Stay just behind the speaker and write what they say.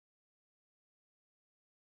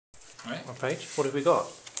Right. What page? What have we got?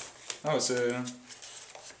 Oh, it's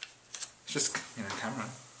just, you know, camera.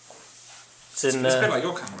 It's in It's a bit like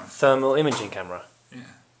your camera. Thermal Imaging Camera. Yeah.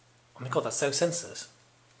 Oh my god, that's so sensors.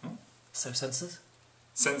 Oh. So sensors?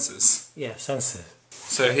 Sensors. Yeah, sensors.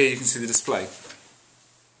 So here you can see the display.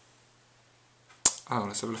 Oh,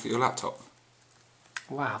 let's have a look at your laptop.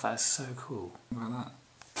 Wow, that is so cool. Look at that.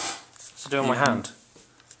 So do it on my hand.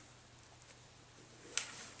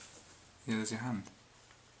 Yeah, there's your hand.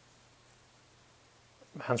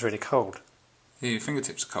 My hand's really cold. Yeah, your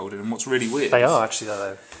fingertips are cold, and what's really weird... They are actually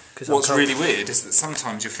though. What's really weird is that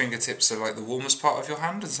sometimes your fingertips are like the warmest part of your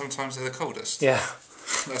hand, and sometimes they're the coldest. Yeah.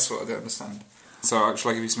 That's what I don't understand. So,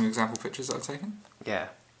 shall I give you some example pictures that I've taken? Yeah.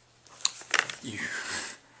 You.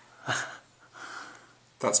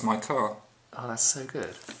 That's my car. Oh, that's so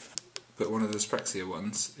good. But one of the Sprexia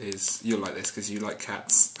ones is... You'll like this because you like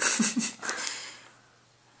cats.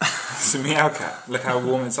 It's a meow cat. Look how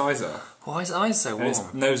warm its eyes are. Why is its eyes so warm? And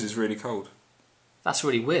its nose is really cold. That's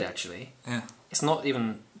really weird, actually. Yeah. It's not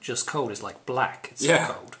even just cold, it's like black. It's yeah,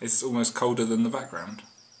 so cold. It's almost colder than the background.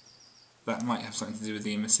 That might have something to do with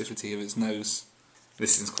the emissivity of its nose.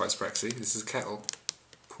 This is quite Sprexy. This is a kettle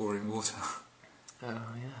pouring water.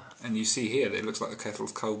 Oh, yeah. And you see here that it looks like the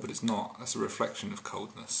kettle's cold, but it's not. That's a reflection of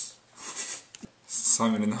coldness.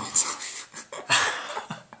 Simon in the hot tub.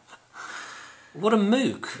 What a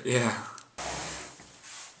mook! Yeah.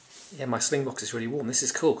 Yeah, my sling box is really warm. This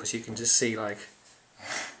is cool because you can just see like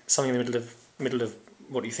something in the middle of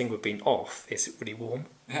what you think would be off is really warm.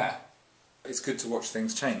 Yeah. It's good to watch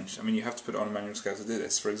things change. I mean, you have to put it on a manual scale to do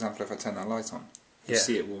this. For example, if I turn that light on, you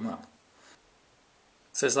see it warm up.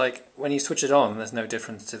 So it's like when you switch it on, there's no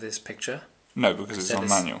difference to this picture. No, because it's on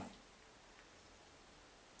manual.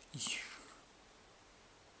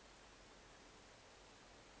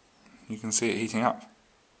 You can see it heating up.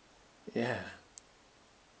 Yeah.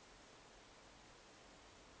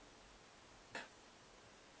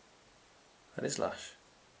 That is lush.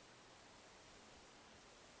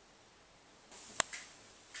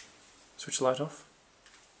 Switch the light off.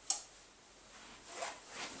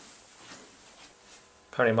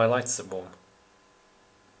 Apparently my lights are warm.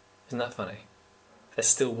 Isn't that funny? They're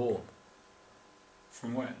still warm.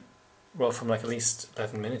 From when? Well, from like at least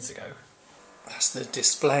 11 minutes ago. That's the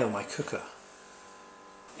display on my cooker.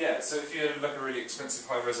 Yeah, so if you had like a really expensive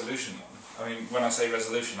high resolution one, I mean, when I say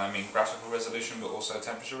resolution, I mean graphical resolution, but also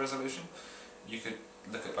temperature resolution, you could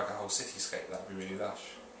look at like a whole cityscape. That'd be really lush.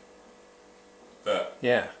 But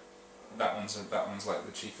yeah, that one's like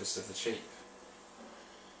the cheapest of the cheap.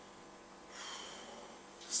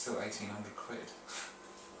 Still 1,800 quid.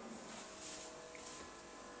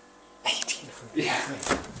 1,800. Yeah.